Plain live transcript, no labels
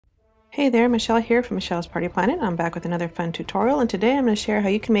Hey there, Michelle here from Michelle's Party Planet. I'm back with another fun tutorial, and today I'm going to share how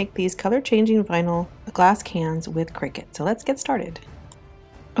you can make these color-changing vinyl glass cans with Cricut. So let's get started.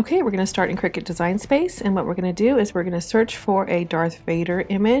 Okay, we're going to start in Cricut Design Space, and what we're going to do is we're going to search for a Darth Vader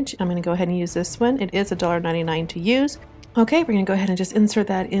image. I'm going to go ahead and use this one. It is $1.99 to use. Okay, we're going to go ahead and just insert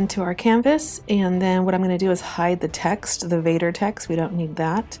that into our canvas, and then what I'm going to do is hide the text, the Vader text. We don't need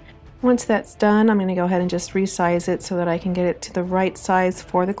that. Once that's done, I'm going to go ahead and just resize it so that I can get it to the right size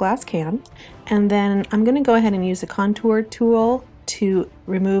for the glass can. And then I'm going to go ahead and use the contour tool to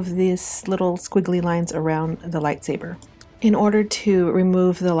remove these little squiggly lines around the lightsaber. In order to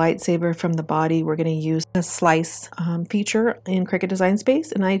remove the lightsaber from the body, we're going to use a slice feature in Cricut Design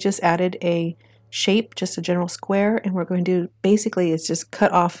Space, and I just added a shape, just a general square, and we're going to do, basically, is just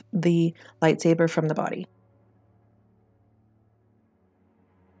cut off the lightsaber from the body.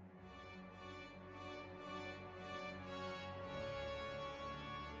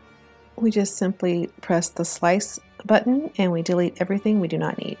 We just simply press the slice button and we delete everything we do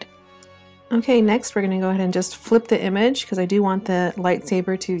not need. Okay, next we're going to go ahead and just flip the image because I do want the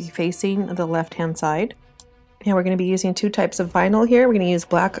lightsaber to be facing the left-hand side. And we're going to be using two types of vinyl here. We're going to use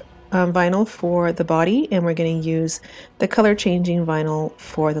black vinyl for the body, and we're going to use the color-changing vinyl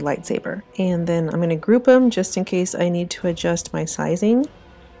for the lightsaber. And then I'm going to group them just in case I need to adjust my sizing.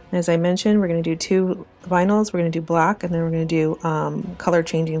 As I mentioned, we're going to do two vinyls. We're going to do black, and then we're going to do color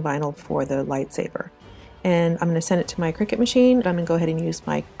changing vinyl for the lightsaber. And I'm going to send it to my Cricut machine. I'm going to go ahead and use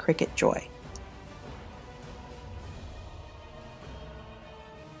my Cricut Joy.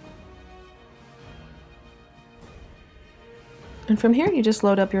 And from here, you just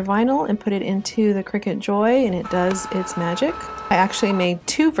load up your vinyl and put it into the Cricut Joy, and it does its magic. I actually made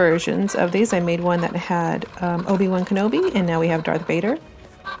two versions of these. I made one that had Obi-Wan Kenobi, and now we have Darth Vader.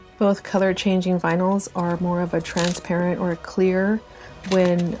 Both color changing vinyls are more of a transparent or a clear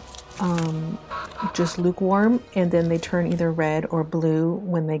when just lukewarm, and then they turn either red or blue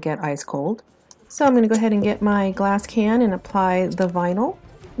when they get ice cold. So I'm going to go ahead and get my glass can and apply the vinyl.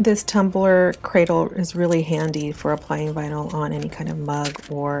 This tumbler cradle is really handy for applying vinyl on any kind of mug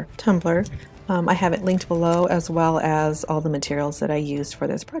or tumbler. I have it linked below, as well as all the materials that I used for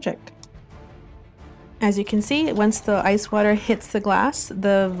this project. As you can see, once the ice water hits the glass,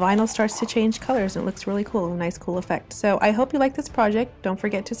 the vinyl starts to change colors and it looks really cool, a nice cool effect. So I hope you like this project. Don't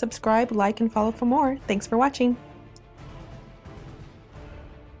forget to subscribe, like, and follow for more. Thanks for watching.